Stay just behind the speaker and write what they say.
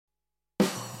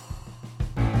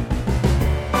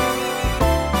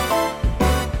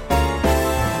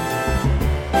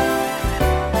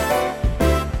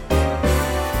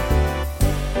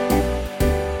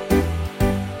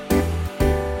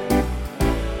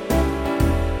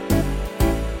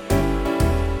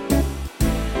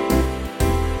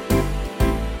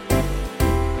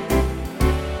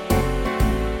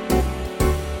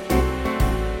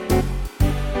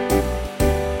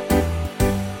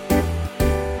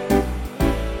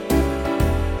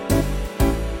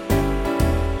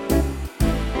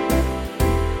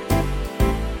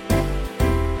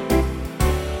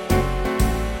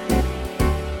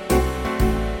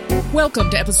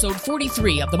Welcome to episode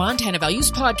 43 of the Montana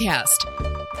Values Podcast.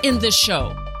 In this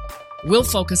show, we'll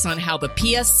focus on how the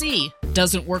PSC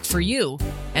doesn't work for you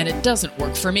and it doesn't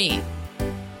work for me.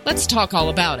 Let's talk all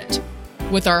about it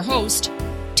with our host,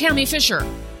 Tammy Fisher.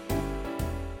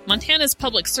 Montana's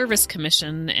Public Service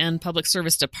Commission and Public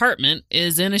Service Department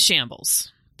is in a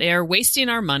shambles. They are wasting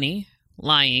our money,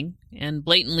 lying, and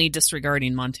blatantly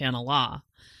disregarding Montana law.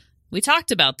 We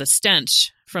talked about the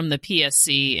stench from the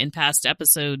PSC in past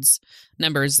episodes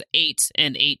numbers 8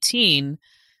 and 18,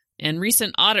 and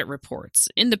recent audit reports,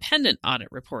 independent audit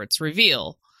reports,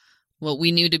 reveal what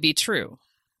we knew to be true.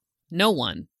 No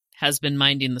one has been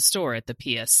minding the store at the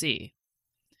PSC.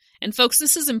 And folks,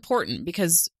 this is important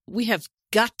because we have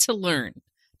got to learn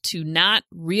to not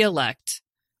re-elect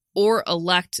or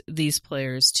elect these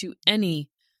players to any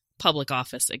public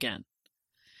office again.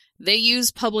 They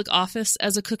use public office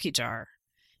as a cookie jar,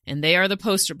 and they are the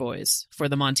poster boys for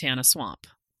the Montana swamp.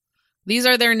 These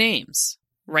are their names.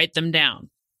 Write them down.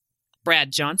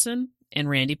 Brad Johnson and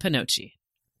Randy Pinocci.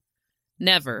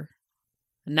 Never,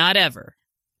 not ever,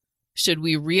 should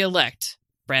we re-elect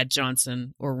Brad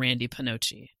Johnson or Randy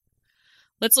Pinocci.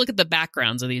 Let's look at the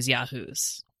backgrounds of these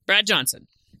yahoos. Brad Johnson.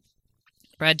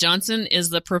 Brad Johnson is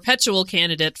the perpetual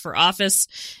candidate for office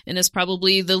and is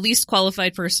probably the least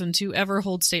qualified person to ever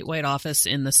hold statewide office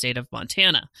in the state of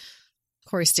Montana.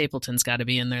 Corey Stapleton's got to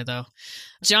be in there, though.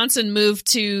 Johnson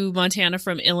moved to Montana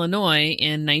from Illinois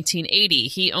in 1980.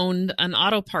 He owned an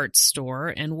auto parts store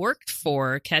and worked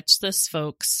for, catch this,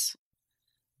 folks,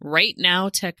 Right Now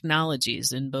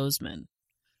Technologies in Bozeman.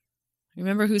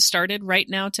 Remember who started Right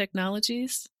Now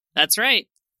Technologies? That's right,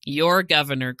 your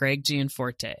governor, Greg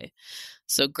Gianforte.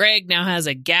 So Greg now has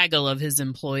a gaggle of his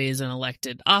employees in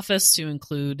elected office to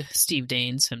include Steve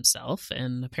Daines himself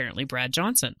and apparently Brad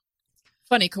Johnson.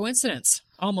 Funny coincidence.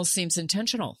 Almost seems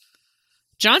intentional.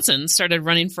 Johnson started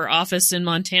running for office in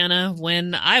Montana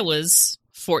when I was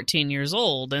 14 years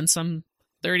old, and some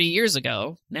 30 years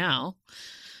ago now.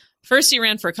 First, he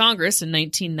ran for Congress in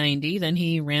 1990, then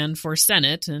he ran for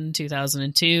Senate in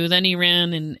 2002, then he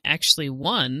ran and actually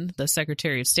won the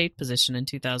Secretary of State position in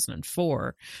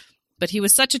 2004. But he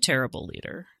was such a terrible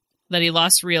leader that he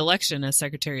lost re-election as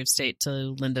Secretary of State to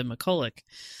Linda McCulloch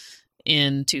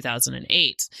in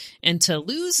 2008. And to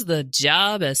lose the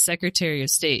job as Secretary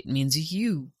of State means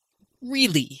you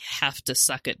really have to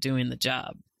suck at doing the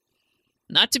job.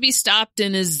 Not to be stopped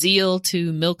in his zeal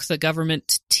to milk the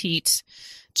government teat,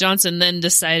 Johnson then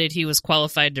decided he was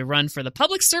qualified to run for the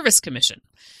Public Service Commission,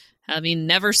 having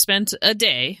never spent a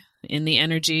day in the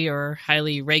energy or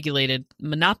highly regulated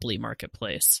monopoly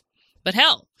marketplace. But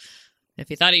hell, if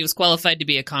he thought he was qualified to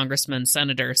be a congressman,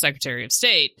 senator, secretary of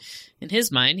state, in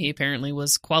his mind, he apparently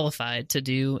was qualified to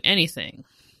do anything.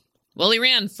 Well, he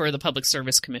ran for the Public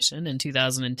Service Commission in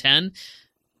 2010,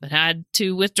 but had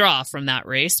to withdraw from that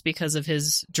race because of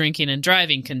his drinking and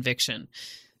driving conviction.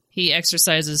 He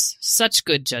exercises such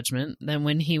good judgment that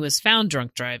when he was found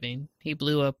drunk driving, he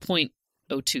blew a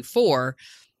 .024,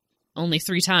 only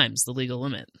 3 times the legal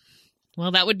limit.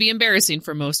 Well, that would be embarrassing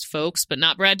for most folks, but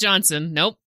not Brad Johnson.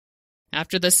 Nope.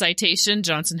 After the citation,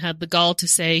 Johnson had the gall to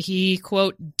say he,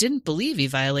 quote, didn't believe he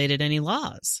violated any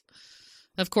laws.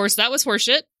 Of course, that was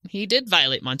horseshit. He did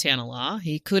violate Montana law.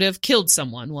 He could have killed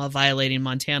someone while violating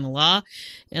Montana law.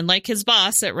 And like his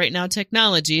boss at Right Now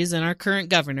Technologies and our current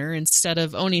governor, instead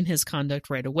of owning his conduct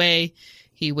right away,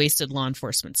 he wasted law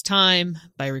enforcement's time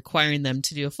by requiring them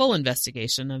to do a full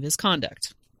investigation of his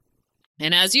conduct.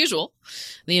 And as usual,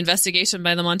 the investigation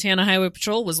by the Montana Highway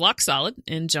Patrol was lock solid,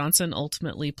 and Johnson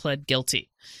ultimately pled guilty.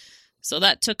 So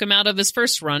that took him out of his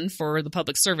first run for the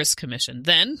Public Service Commission.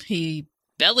 Then he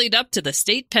bellied up to the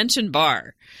state pension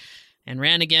bar and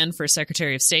ran again for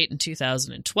Secretary of State in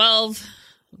 2012,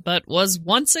 but was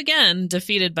once again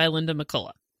defeated by Linda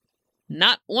McCulloch.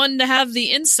 Not one to have the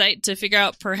insight to figure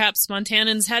out perhaps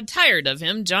Montanans had tired of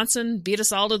him, Johnson beat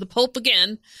us all to the pulp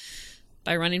again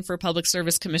by running for Public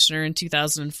Service Commissioner in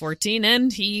 2014,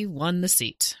 and he won the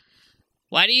seat.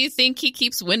 Why do you think he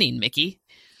keeps winning, Mickey?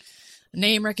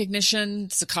 Name recognition,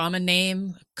 it's a common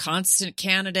name, constant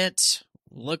candidate,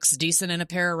 looks decent in a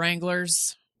pair of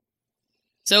Wranglers.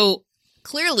 So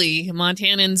clearly,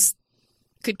 Montanans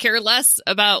could care less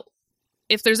about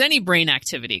if there's any brain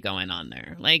activity going on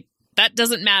there. Like, that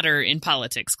doesn't matter in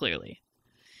politics, clearly.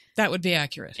 That would be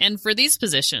accurate. And for these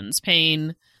positions,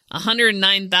 paying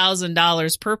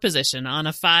 $109,000 per position on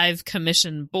a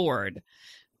 5-commission board,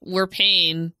 we're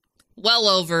paying well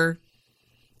over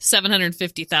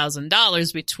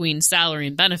 $750,000 between salary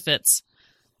and benefits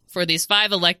for these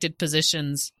 5 elected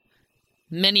positions,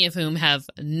 many of whom have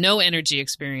no energy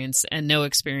experience and no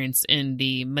experience in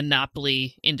the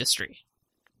monopoly industry.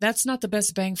 That's not the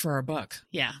best bang for our buck.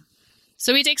 Yeah.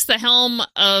 So he takes the helm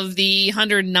of the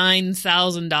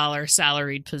 $109,000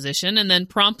 salaried position and then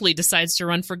promptly decides to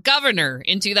run for governor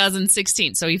in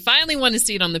 2016. So he finally won a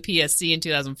seat on the PSC in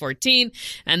 2014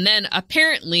 and then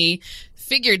apparently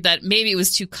figured that maybe it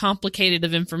was too complicated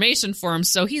of information for him,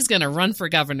 so he's going to run for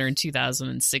governor in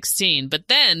 2016. But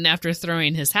then, after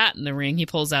throwing his hat in the ring, he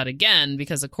pulls out again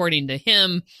because, according to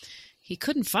him, he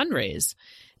couldn't fundraise.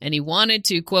 And he wanted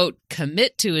to, quote,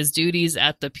 commit to his duties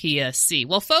at the PSC.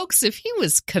 Well, folks, if he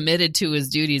was committed to his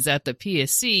duties at the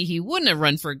PSC, he wouldn't have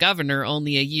run for governor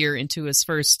only a year into his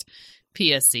first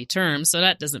PSC term, so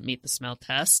that doesn't meet the smell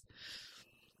test.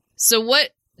 So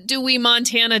what do we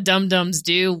Montana dum-dums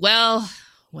do? Well,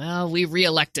 we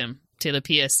reelect him to the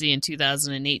PSC in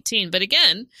 2018. But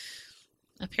again,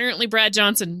 apparently Brad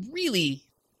Johnson really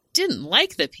didn't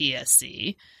like the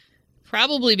PSC,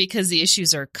 probably because the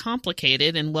issues are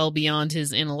complicated and well beyond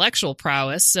his intellectual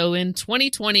prowess. So in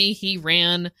 2020, he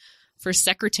ran for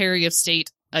Secretary of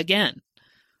State again.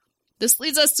 This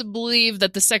leads us to believe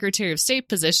that the Secretary of State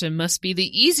position must be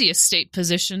the easiest state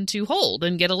position to hold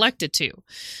and get elected to.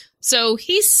 So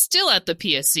he's still at the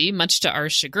PSC, much to our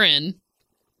chagrin.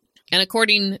 And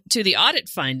according to the audit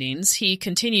findings, he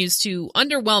continues to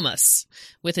underwhelm us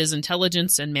with his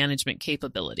intelligence and management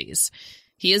capabilities.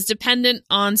 He is dependent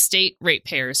on state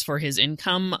ratepayers for his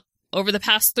income over the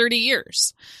past 30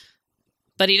 years.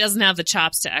 But he doesn't have the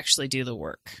chops to actually do the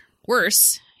work.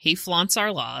 Worse, he flaunts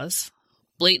our laws,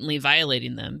 blatantly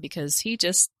violating them because he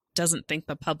just doesn't think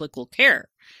the public will care.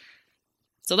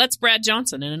 So that's Brad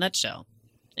Johnson in a nutshell.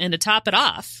 And to top it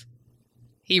off,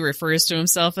 he refers to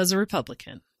himself as a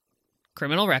Republican,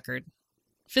 criminal record,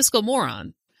 fiscal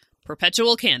moron,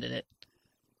 perpetual candidate,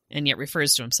 and yet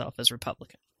refers to himself as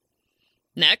Republican.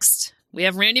 Next, we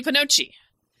have Randy Pinocci,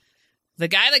 the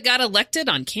guy that got elected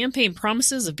on campaign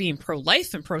promises of being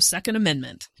pro-life and pro-Second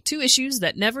Amendment, two issues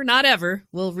that never, not ever,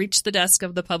 will reach the desk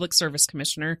of the Public Service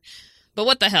Commissioner. But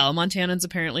what the hell, Montanans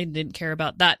apparently didn't care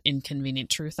about that inconvenient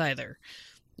truth either.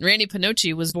 Randy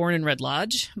Pinocci was born in Red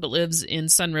Lodge, but lives in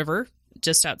Sun River,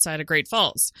 just outside of Great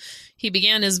Falls. He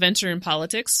began his venture in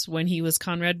politics when he was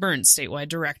Conrad Burns' statewide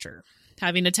director.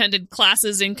 Having attended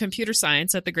classes in computer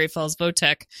science at the Great Falls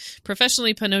Votech,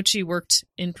 professionally Pinocci worked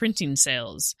in printing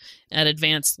sales at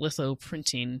Advanced Litho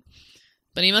Printing.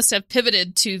 But he must have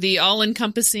pivoted to the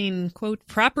all-encompassing, quote,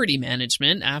 property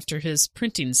management after his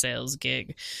printing sales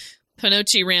gig.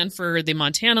 Pinocci ran for the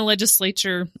Montana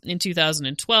legislature in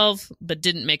 2012, but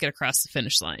didn't make it across the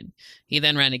finish line. He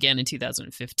then ran again in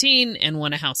 2015 and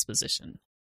won a House position.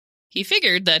 He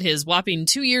figured that his whopping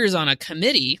 2 years on a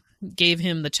committee gave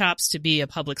him the chops to be a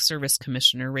public service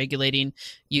commissioner regulating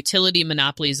utility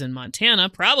monopolies in Montana,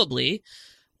 probably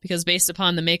because based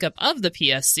upon the makeup of the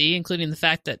PSC, including the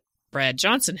fact that Brad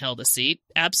Johnson held a seat,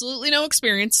 absolutely no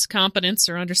experience, competence,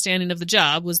 or understanding of the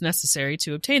job was necessary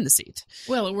to obtain the seat.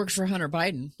 Well, it worked for Hunter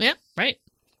Biden. Yeah, right.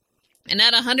 And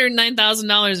at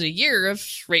 $109,000 a year of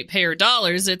ratepayer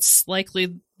dollars, it's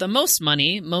likely the most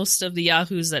money most of the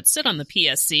yahoos that sit on the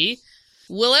PSC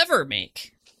will ever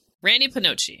make. Randy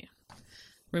Pinocci.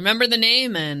 Remember the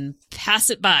name and pass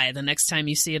it by the next time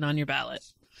you see it on your ballot.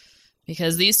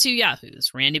 Because these two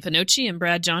yahoos, Randy Pinocci and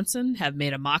Brad Johnson, have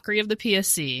made a mockery of the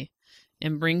PSC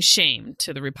and bring shame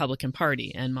to the Republican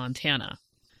Party and Montana.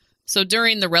 So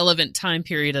during the relevant time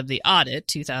period of the audit,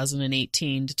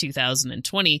 2018 to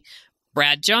 2020,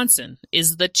 Brad Johnson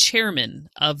is the chairman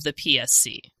of the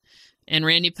PSC, and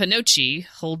Randy Pinocci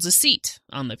holds a seat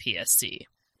on the PSC.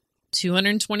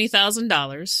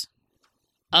 $220,000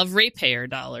 of ratepayer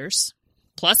dollars,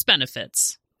 plus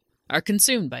benefits, are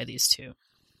consumed by these two.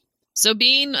 So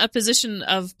being a position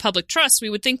of public trust, we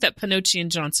would think that Pinocci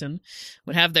and Johnson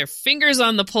would have their fingers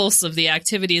on the pulse of the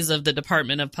activities of the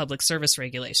Department of Public Service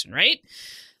Regulation, right?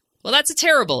 Well, that's a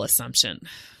terrible assumption.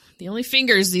 The only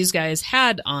fingers these guys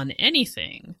had on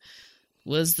anything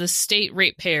was the state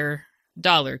ratepayer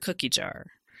dollar cookie jar.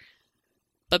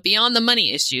 But beyond the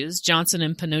money issues, Johnson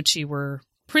and Pinocci were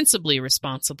principally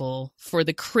responsible for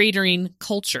the cratering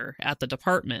culture at the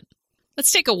department.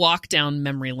 Let's take a walk down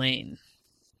memory lane.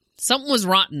 Something was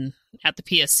rotten at the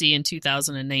PSC in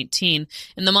 2019,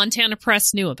 and the Montana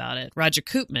press knew about it. Roger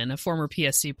Koopman, a former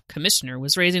PSC commissioner,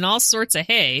 was raising all sorts of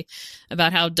hay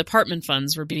about how department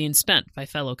funds were being spent by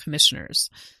fellow commissioners.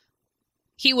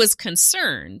 He was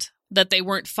concerned that they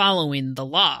weren't following the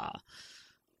law,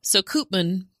 so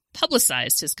Koopman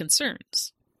publicized his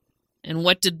concerns. And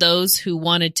what did those who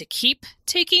wanted to keep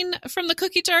taking from the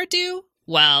cookie jar do?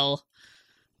 Well,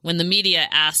 when the media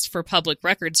asked for public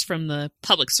records from the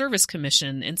Public Service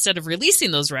Commission, instead of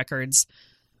releasing those records,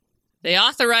 they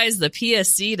authorized the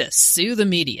PSC to sue the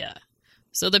media.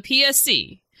 So the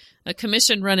PSC, a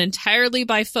commission run entirely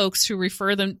by folks who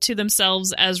refer them to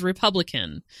themselves as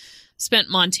Republican, spent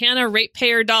Montana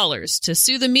ratepayer dollars to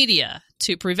sue the media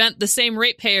to prevent the same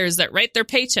ratepayers that write their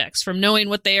paychecks from knowing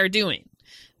what they are doing.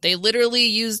 They literally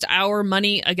used our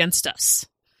money against us.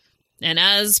 And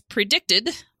as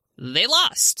predicted, they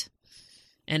lost.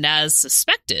 And as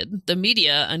suspected, the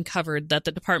media uncovered that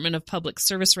the Department of Public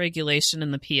Service Regulation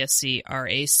and the PSC are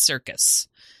a circus.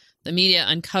 The media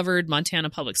uncovered Montana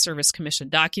Public Service Commission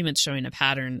documents showing a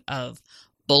pattern of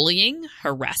bullying,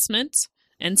 harassment,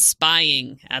 and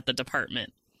spying at the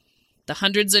department. The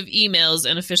hundreds of emails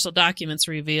and official documents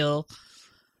reveal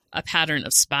a pattern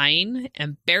of spying,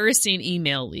 embarrassing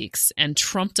email leaks, and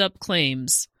trumped-up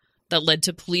claims that led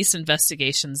to police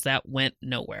investigations that went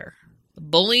nowhere.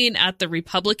 Bullying at the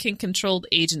Republican-controlled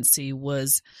agency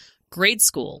was grade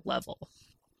school level.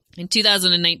 In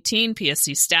 2019,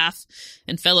 PSC staff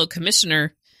and fellow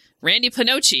commissioner Randy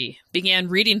Pinocci began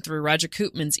reading through Roger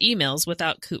Koopman's emails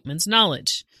without Koopman's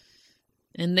knowledge.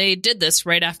 And they did this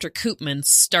right after Koopman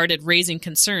started raising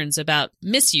concerns about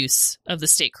misuse of the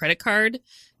state credit card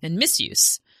and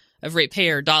misuse of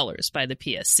ratepayer dollars by the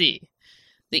PSC.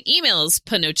 The emails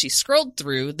Pinocci scrolled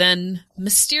through then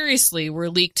mysteriously were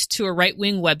leaked to a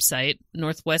right-wing website,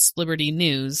 Northwest Liberty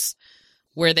News,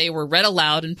 where they were read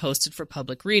aloud and posted for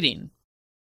public reading.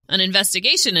 An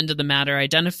investigation into the matter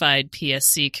identified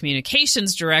PSC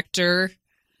Communications Director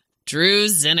Drew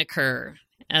Zinneker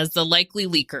as the likely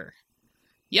leaker.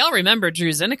 Y'all remember Drew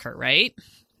Zinneker, right?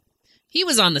 He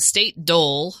was on the state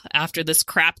dole after this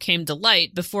crap came to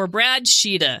light before Brad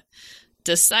Sheeta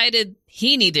decided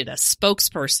he needed a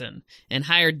spokesperson and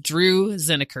hired Drew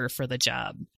Zinneker for the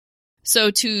job. So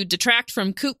to detract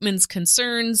from Koopman's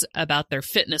concerns about their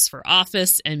fitness for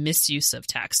office and misuse of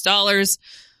tax dollars,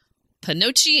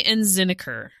 Pinocci and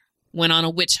Zinneker went on a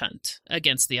witch hunt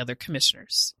against the other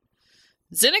commissioners.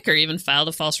 Zinneker even filed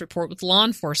a false report with law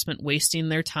enforcement, wasting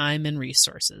their time and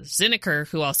resources. Zinneker,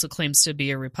 who also claims to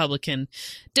be a Republican,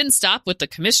 didn't stop with the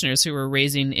commissioners who were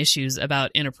raising issues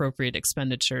about inappropriate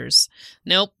expenditures.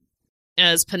 Nope.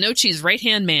 As Pinocci's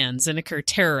right-hand man, Zinneker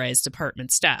terrorized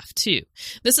department staff, too.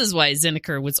 This is why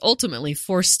Zinneker was ultimately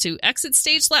forced to exit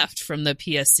stage left from the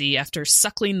PSC after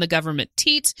suckling the government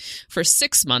teat for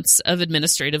 6 months of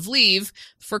administrative leave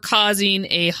for causing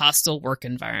a hostile work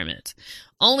environment,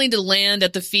 only to land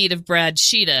at the feet of Brad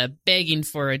Sheeta begging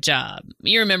for a job.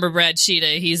 You remember Brad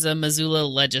Sheeta, he's a Missoula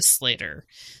legislator.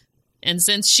 And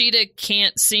since Sheeta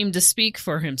can't seem to speak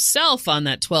for himself on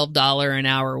that $12 an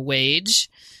hour wage,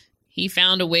 he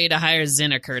found a way to hire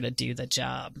Zinneker to do the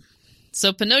job.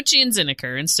 So Pinocci and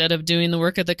Zinneker, instead of doing the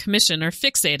work of the commission, are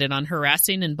fixated on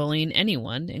harassing and bullying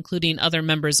anyone, including other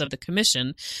members of the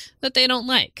commission, that they don't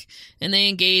like. And they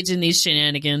engage in these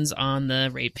shenanigans on the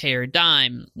ratepayer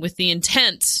dime with the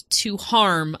intent to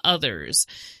harm others.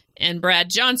 And Brad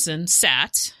Johnson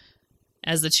sat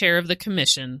as the chair of the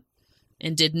commission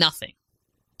and did nothing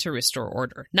to restore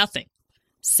order. Nothing.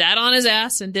 Sat on his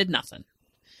ass and did nothing.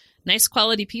 Nice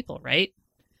quality people, right?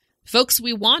 Folks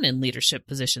we want in leadership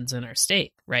positions in our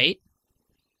state, right?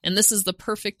 And this is the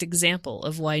perfect example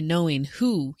of why knowing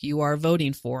who you are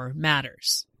voting for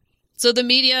matters. So the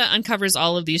media uncovers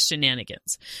all of these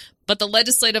shenanigans, but the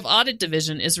Legislative Audit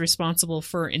Division is responsible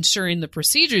for ensuring the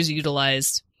procedures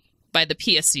utilized by the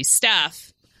PSC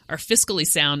staff are fiscally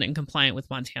sound and compliant with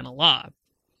Montana law.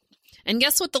 And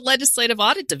guess what the Legislative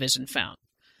Audit Division found?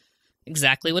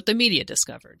 Exactly what the media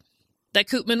discovered. That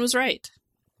Koopman was right,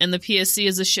 and the PSC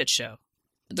is a shit show.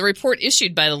 The report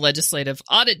issued by the Legislative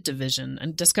Audit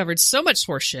Division discovered so much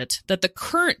horseshit that the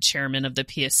current chairman of the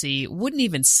PSC wouldn't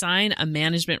even sign a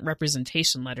management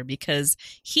representation letter because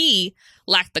he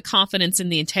lacked the confidence in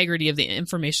the integrity of the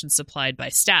information supplied by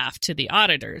staff to the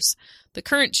auditors. The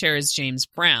current chair is James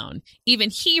Brown. Even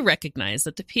he recognized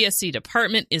that the PSC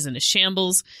department is in a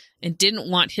shambles and didn't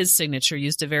want his signature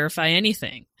used to verify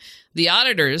anything. The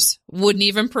auditors wouldn't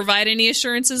even provide any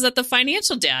assurances that the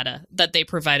financial data that they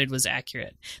provided was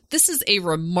accurate. This is a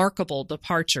remarkable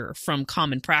departure from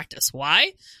common practice.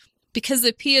 Why? Because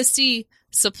the PSC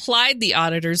supplied the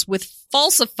auditors with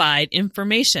falsified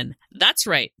information. That's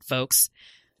right, folks.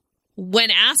 When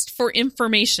asked for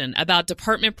information about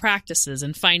department practices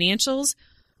and financials,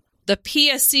 the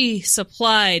PSC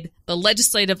supplied the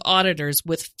legislative auditors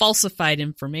with falsified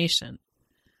information.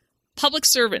 Public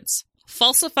servants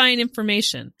falsifying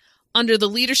information under the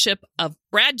leadership of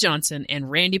Brad Johnson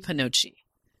and Randy Pinocci.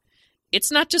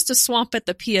 It's not just a swamp at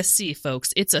the PSC,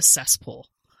 folks. It's a cesspool.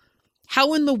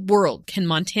 How in the world can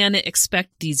Montana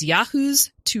expect these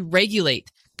yahoos to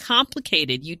regulate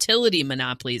complicated utility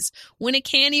monopolies when it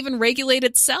can't even regulate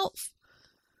itself?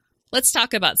 Let's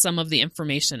talk about some of the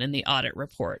information in the audit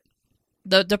report.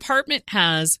 The department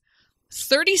has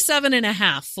 37 and a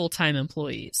half full-time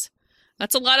employees.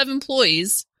 That's a lot of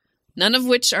employees, none of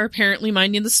which are apparently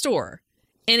minding the store.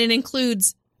 And it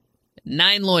includes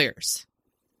 9 lawyers.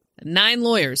 9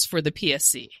 lawyers for the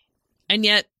PSC. And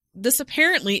yet, this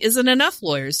apparently isn't enough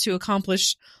lawyers to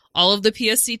accomplish all of the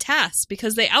PSC tasks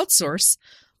because they outsource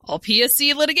all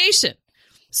PSC litigation.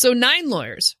 So 9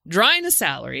 lawyers drawing a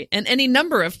salary and any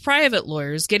number of private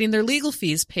lawyers getting their legal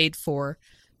fees paid for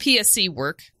PSC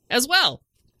work as well.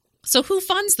 So who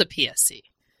funds the PSC?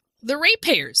 The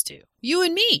ratepayers do. You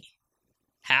and me.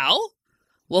 How?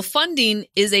 Well, funding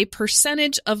is a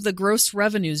percentage of the gross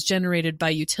revenues generated by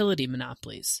utility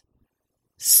monopolies.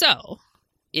 So,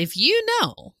 if you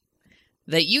know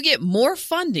that you get more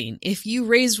funding if you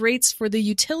raise rates for the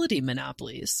utility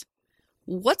monopolies,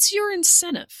 what's your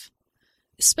incentive?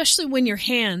 Especially when your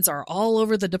hands are all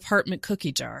over the department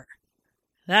cookie jar.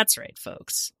 That's right,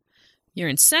 folks. Your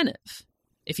incentive,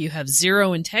 if you have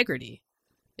zero integrity,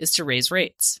 is to raise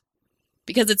rates.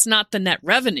 Because it's not the net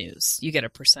revenues you get a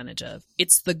percentage of.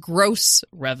 It's the gross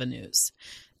revenues.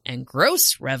 And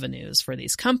gross revenues for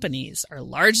these companies are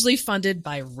largely funded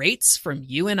by rates from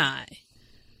you and I.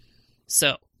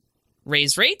 So,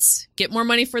 raise rates, get more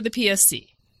money for the PSC.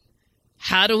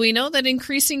 How do we know that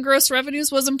increasing gross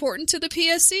revenues was important to the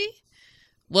PSC?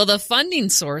 Well, the funding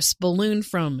source ballooned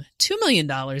from $2 million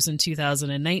in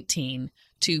 2019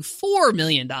 to $4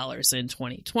 million in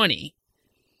 2020.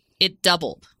 It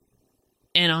doubled.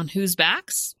 And on whose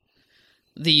backs?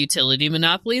 The utility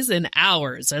monopolies and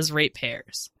ours as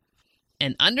ratepayers.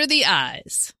 And under the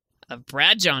eyes of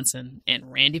Brad Johnson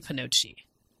and Randy Pinocci.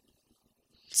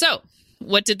 So,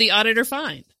 what did the auditor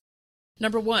find?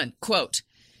 Number 1, quote,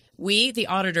 "We, the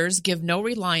auditors, give no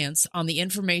reliance on the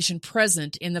information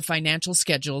present in the financial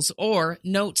schedules or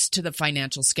notes to the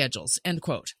financial schedules," end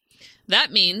quote.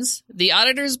 That means the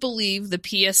auditors believe the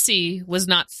PSC was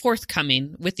not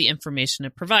forthcoming with the information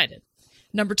it provided.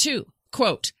 Number 2,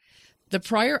 quote, "The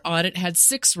prior audit had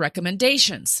 6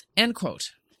 recommendations," end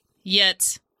quote.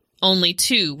 Yet, only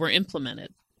 2 were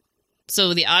implemented.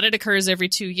 So the audit occurs every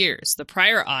 2 years. The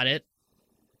prior audit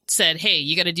said, hey,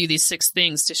 you got to do these 6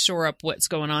 things to shore up what's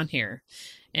going on here.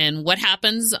 And what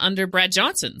happens under Brad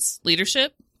Johnson's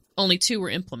leadership? Only 2 were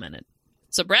implemented.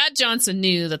 So Brad Johnson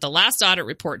knew that the last audit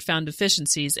report found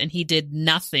deficiencies, and he did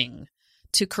nothing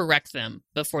to correct them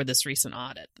before this recent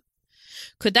audit.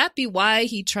 Could that be why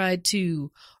he tried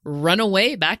to run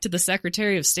away back to the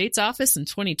Secretary of State's office in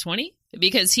 2020?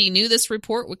 Because he knew this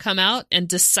report would come out and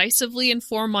decisively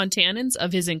inform Montanans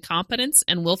of his incompetence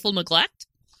and willful neglect?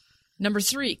 Number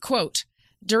 3, quote,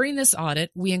 "During this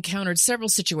audit, we encountered several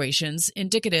situations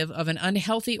indicative of an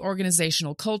unhealthy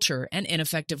organizational culture and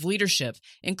ineffective leadership,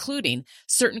 including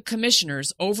certain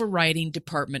commissioners overriding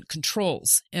department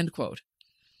controls," end quote.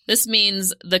 This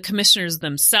means the commissioners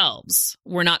themselves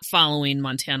were not following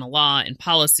Montana law and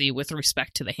policy with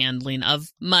respect to the handling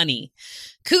of money.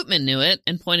 Koopman knew it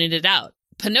and pointed it out.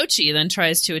 Pinocci then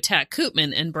tries to attack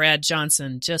Koopman, and Brad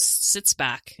Johnson just sits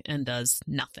back and does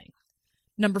nothing.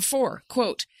 Number 4,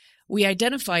 quote, "We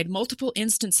identified multiple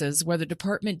instances where the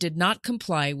department did not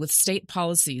comply with state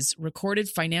policies, recorded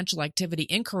financial activity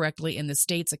incorrectly in the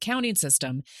state's accounting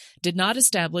system, did not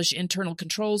establish internal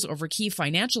controls over key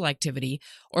financial activity,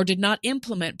 or did not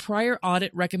implement prior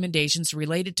audit recommendations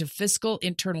related to fiscal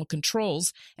internal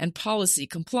controls and policy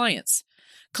compliance.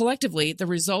 Collectively, the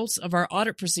results of our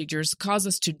audit procedures cause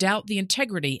us to doubt the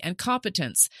integrity and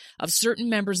competence of certain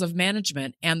members of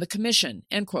management and the commission,"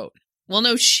 end quote. Well,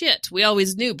 no shit. We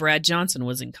always knew Brad Johnson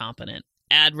was incompetent.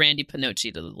 Add Randy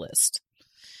Pinocci to the list.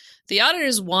 The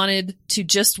auditors wanted to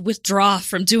just withdraw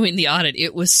from doing the audit.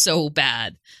 It was so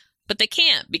bad. But they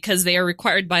can't because they are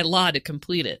required by law to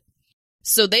complete it.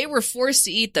 So they were forced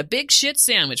to eat the big shit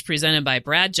sandwich presented by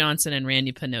Brad Johnson and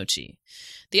Randy Pinocci.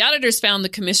 The auditors found the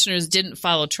commissioners didn't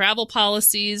follow travel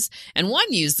policies, and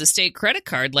one used the state credit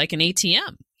card like an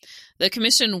ATM. The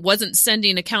commission wasn't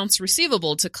sending accounts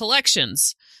receivable to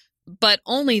collections, but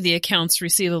only the accounts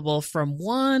receivable from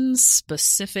one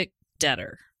specific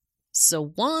debtor. So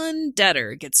one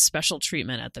debtor gets special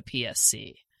treatment at the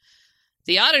PSC.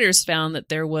 The auditors found that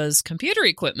there was computer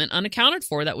equipment unaccounted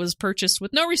for that was purchased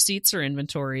with no receipts or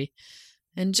inventory.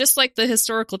 And just like the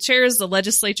historical chairs the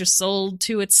legislature sold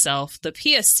to itself, the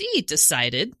PSC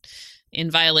decided,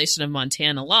 in violation of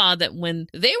Montana law, that when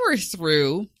they were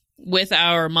through with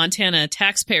our Montana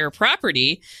taxpayer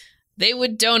property, they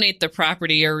would donate the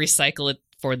property or recycle it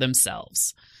for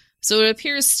themselves. So it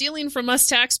appears stealing from us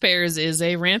taxpayers is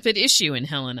a rampant issue in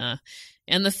Helena,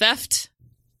 and the theft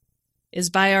is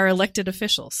by our elected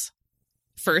officials.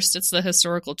 First, it's the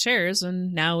historical chairs,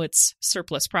 and now it's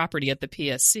surplus property at the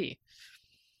PSC.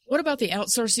 What about the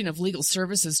outsourcing of legal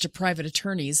services to private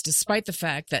attorneys, despite the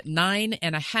fact that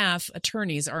 9.5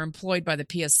 attorneys are employed by the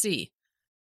PSC?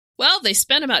 Well, they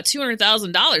spent about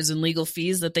 $200,000 in legal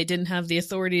fees that they didn't have the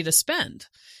authority to spend.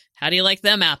 How do you like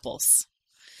them apples?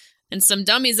 And some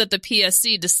dummies at the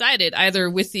PSC decided, either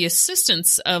with the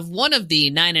assistance of one of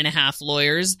the 9.5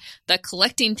 lawyers, that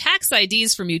collecting tax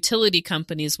IDs from utility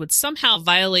companies would somehow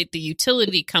violate the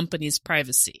utility company's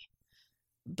privacy.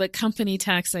 But company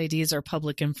tax IDs are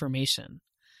public information.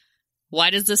 Why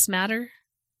does this matter?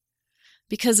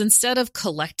 Because instead of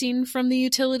collecting from the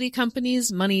utility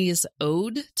companies, money is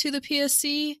owed to the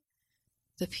PSC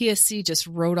just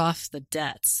wrote off the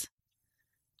debts.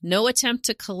 No attempt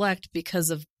to collect because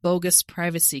of bogus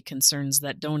privacy concerns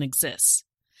that don't exist.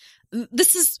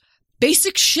 This is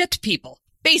basic shit, people.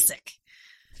 Basic.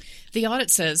 The audit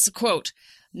says, quote,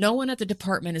 "No one at the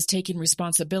department is taking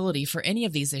responsibility for any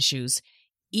of these issues,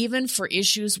 even for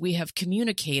issues we have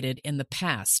communicated in the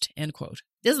past," end quote.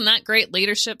 Isn't that great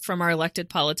leadership from our elected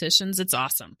politicians? It's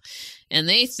awesome. And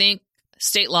they think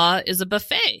state law is a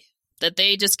buffet, that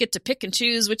they just get to pick and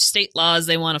choose which state laws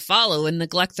they want to follow and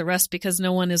neglect the rest because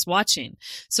no one is watching.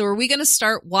 So are we going to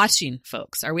start watching,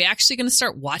 folks? Are we actually going to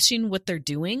start watching what they're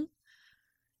doing?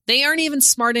 They aren't even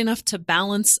smart enough to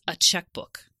balance a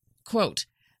checkbook. Quote,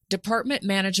 "Department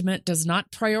management does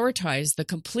not prioritize the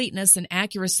completeness and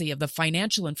accuracy of the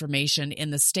financial information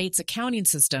in the state's accounting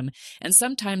system and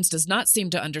sometimes does not seem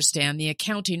to understand the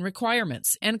accounting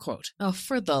requirements," end quote. Oh,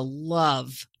 for the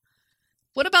love.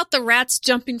 What about the rats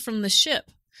jumping from the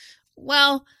ship?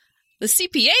 Well, the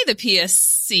CPA the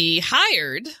PSC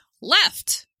hired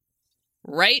left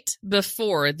right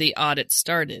before the audit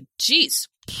started. Geez,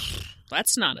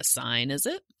 that's not a sign, is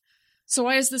it? So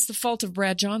why is this the fault of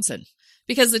Brad Johnson?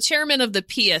 Because the chairman of the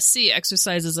PSC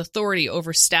exercises authority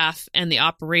over staff and the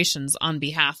operations on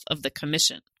behalf of the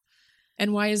commission.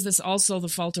 And why is this also the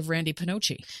fault of Randy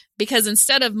Pinocci? Because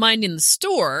instead of minding the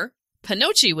store,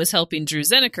 Pinocci was helping Drew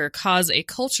Zinneker cause a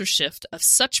culture shift of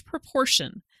such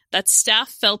proportion that staff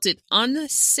felt it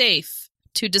unsafe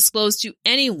to disclose to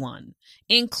anyone,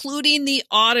 including the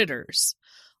auditors,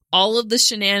 all of the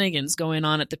shenanigans going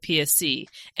on at the PSC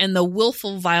and the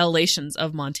willful violations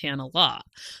of Montana law.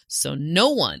 So no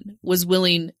one was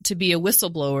willing to be a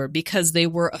whistleblower because they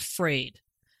were afraid.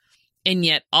 And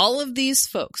yet all of these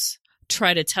folks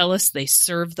try to tell us they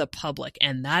serve the public,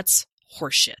 and that's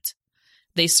horseshit.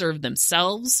 They serve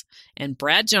themselves, and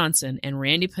Brad Johnson and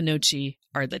Randy Pinocci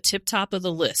are the tip top of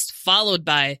the list, followed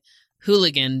by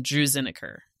hooligan Drew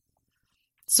Zinneker.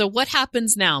 So what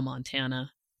happens now,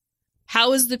 Montana?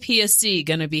 How is the PSC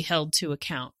going to be held to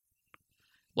account?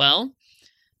 Well,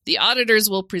 the auditors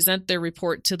will present their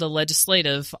report to the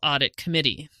Legislative Audit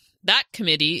Committee. That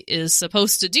committee is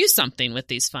supposed to do something with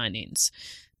these findings.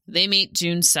 They meet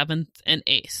June 7th and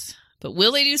 8th. But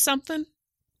will they do something?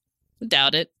 I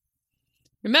doubt it.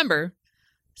 Remember,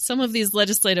 some of these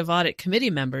Legislative Audit Committee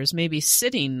members may be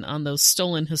sitting on those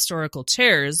stolen historical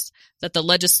chairs that the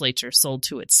legislature sold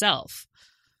to itself.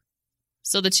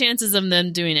 So the chances of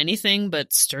them doing anything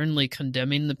but sternly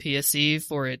condemning the PSC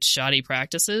for its shoddy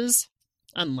practices?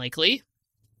 Unlikely.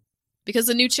 Because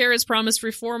the new chair has promised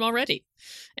reform already,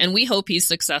 and we hope he's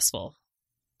successful.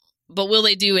 But will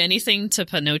they do anything to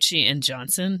Pinocci and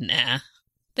Johnson? Nah,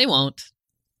 they won't.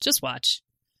 Just watch.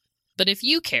 But if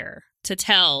you care to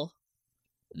tell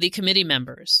the committee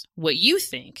members what you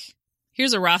think,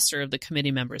 here's a roster of the committee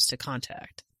members to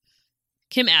contact.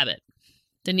 Kim Abbott,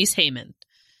 Denise Heyman,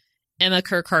 Emma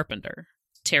Kerr-Carpenter,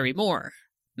 Terry Moore,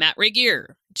 Matt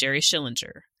Regier, Jerry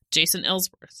Schillinger, Jason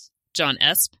Ellsworth, John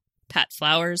Esp, Pat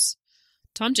Flowers,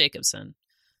 Tom Jacobson,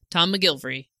 Tom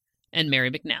McGilvery, and Mary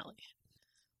McNally.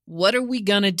 What are we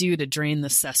going to do to drain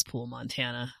the cesspool,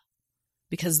 Montana?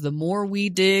 Because the more we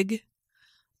dig,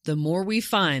 the more we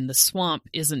find the swamp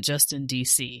isn't just in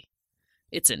D.C.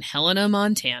 It's in Helena,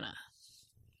 Montana.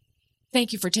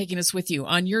 Thank you for taking us with you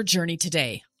on your journey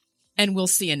today, and we'll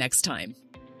see you next time.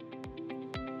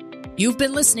 You've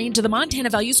been listening to the Montana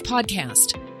Values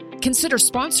Podcast. Consider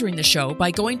sponsoring the show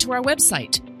by going to our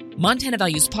website,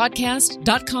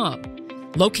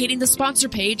 montanavaluespodcast.com, locating the sponsor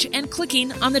page and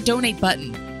clicking on the donate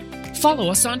button.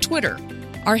 Follow us on Twitter.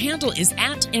 Our handle is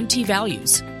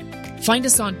 @MTValues. Find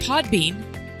us on Podbean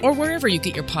or wherever you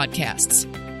get your podcasts.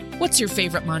 What's your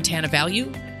favorite Montana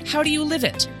value? How do you live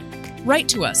it? Write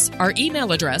to us. Our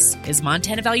email address is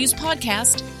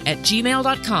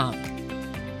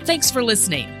montanavaluespodcast@gmail.com. Thanks for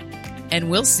listening,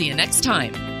 and we'll see you next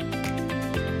time.